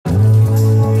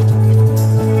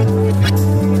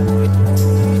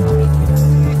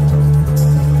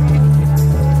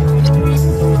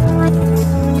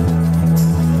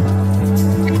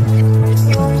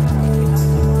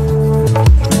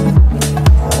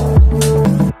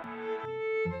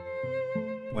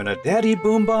daddy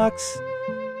boombox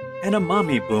and a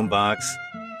mommy boombox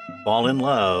fall in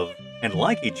love and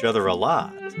like each other a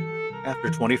lot.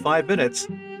 After 25 minutes,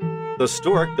 the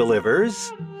stork delivers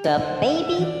the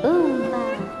baby boombox.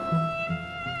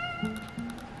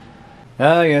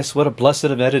 Ah, yes, what a blessed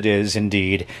event it is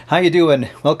indeed. How you doing?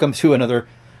 Welcome to another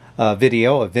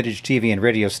video of vintage TV and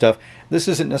radio stuff. This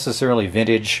isn't necessarily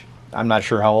vintage. I'm not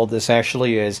sure how old this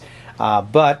actually is,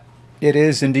 but it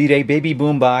is indeed a baby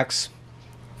boombox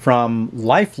from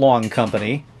Lifeline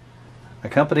Company, a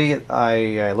company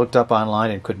I looked up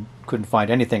online and couldn't find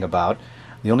anything about.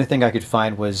 The only thing I could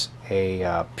find was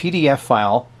a PDF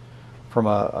file from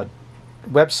a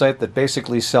website that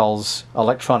basically sells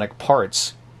electronic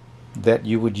parts that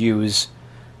you would use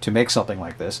to make something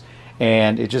like this.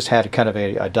 And it just had kind of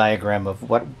a diagram of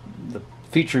what the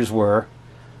features were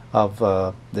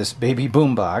of this baby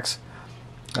boombox.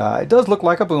 It does look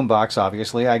like a boombox,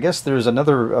 obviously. I guess there's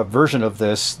another version of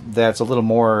this that's a little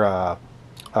more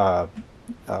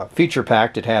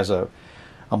feature-packed. It has a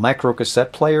micro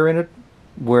cassette player in it,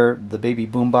 where the baby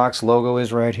boombox logo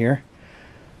is right here.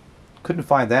 Couldn't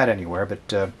find that anywhere,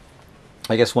 but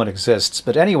I guess one exists.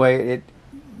 But anyway, it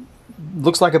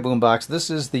looks like a boombox. This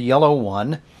is the yellow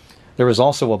one. There was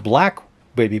also a black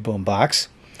baby boombox.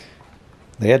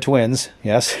 They had twins,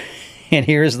 yes. And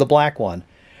here's the black one.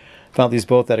 Found these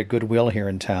both at a Goodwill here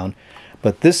in town.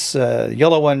 But this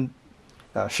yellow one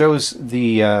shows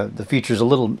the features a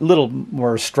little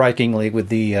more strikingly with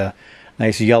the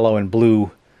nice yellow and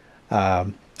blue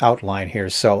outline here.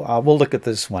 So we'll look at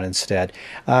this one instead.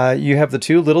 You have the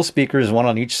two little speakers, one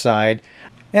on each side,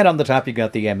 and on the top you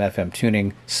got the AM/FM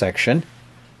tuning section.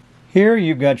 Here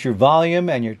you've got your volume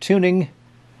and your tuning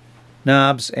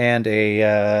knobs and a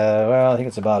well, I think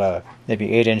it's about a maybe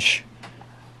 8-inch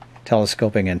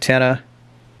telescoping antenna.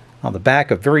 On the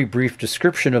back, a very brief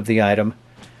description of the item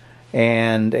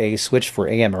and a switch for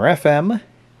AM or FM.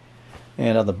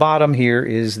 And on the bottom here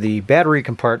is the battery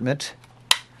compartment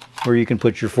where you can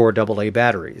put your 4 AA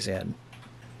batteries in.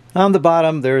 On the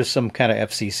bottom there's some kind of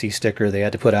FCC sticker they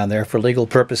had to put on there for legal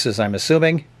purposes, I'm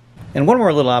assuming. And one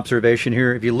more little observation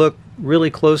here, if you look really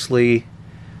closely,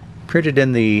 printed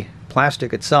in the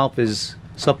plastic itself is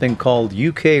something called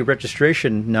UK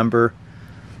registration number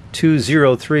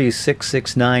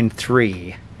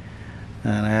 2036693.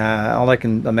 And all I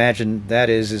can imagine that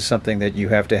is something that you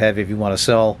have to have if you want to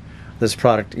sell this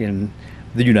product in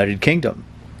the United Kingdom.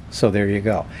 So there you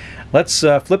go. Let's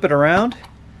flip it around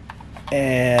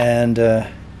and all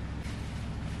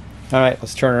right,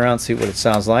 let's turn it around and see what it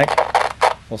sounds like.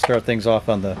 We'll start things off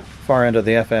on the far end of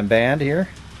the FM band here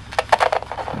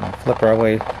and flip our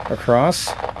way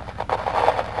across.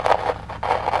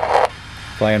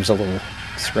 Volume's a little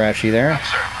scratchy there.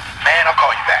 Sir, man, I'll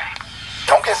call you back.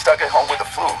 Don't get stuck at home with the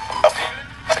flu.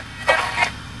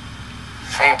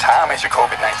 Same time as your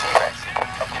COVID-19 vaccine.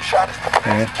 A flu shot is the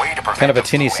best way to prevent kind of a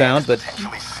tinny sound, but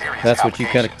that's what you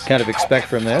kind of expect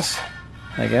from this,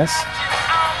 I guess.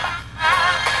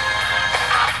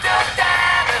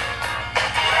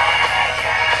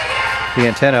 The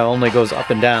antenna only goes up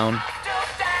and down,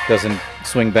 doesn't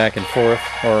swing back and forth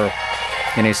or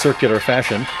in a circular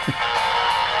fashion.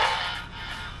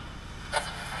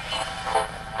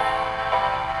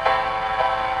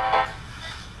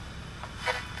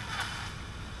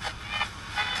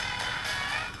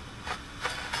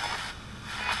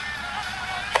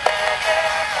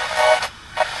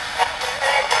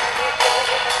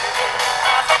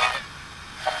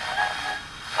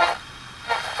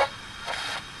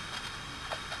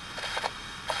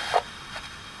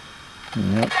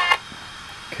 Yep.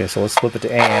 Okay, so let's flip it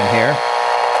to AM here.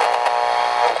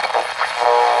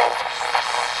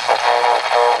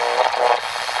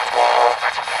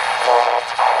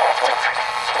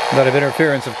 A lot of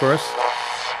interference, of course.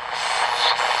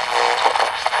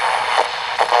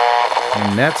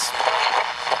 And that's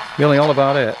really all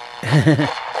about it.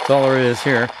 That's all there is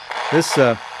here. This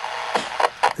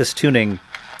tuning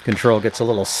control gets a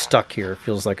little stuck here. It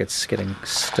feels like it's getting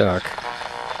stuck.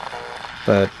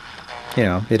 But you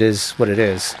know, it is what it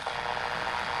is.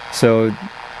 So,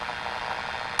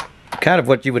 kind of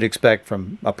what you would expect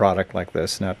from a product like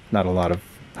this. Not a lot of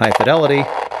high fidelity.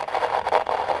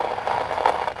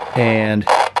 And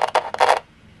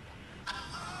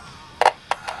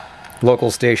local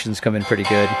stations come in pretty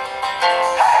good.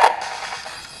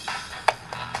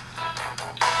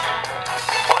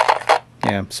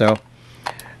 Yeah, so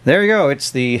there you go.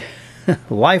 It's the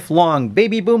Lifeline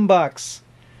Baby Boombox.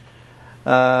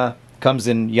 Comes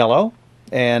in yellow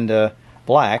and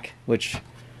black, which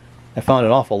I found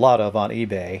an awful lot of on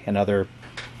eBay and other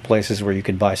places where you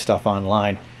can buy stuff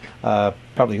online.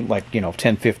 Probably like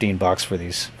 10, 15 bucks for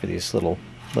these little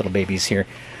babies here.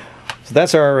 So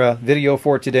that's our video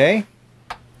for today.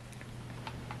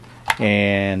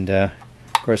 And of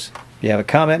course, if you have a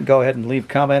comment, go ahead and leave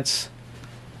comments.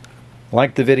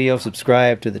 Like the video,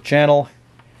 subscribe to the channel,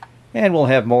 and we'll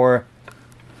have more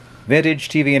vintage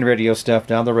TV and radio stuff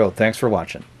down the road. Thanks for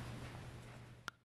watching.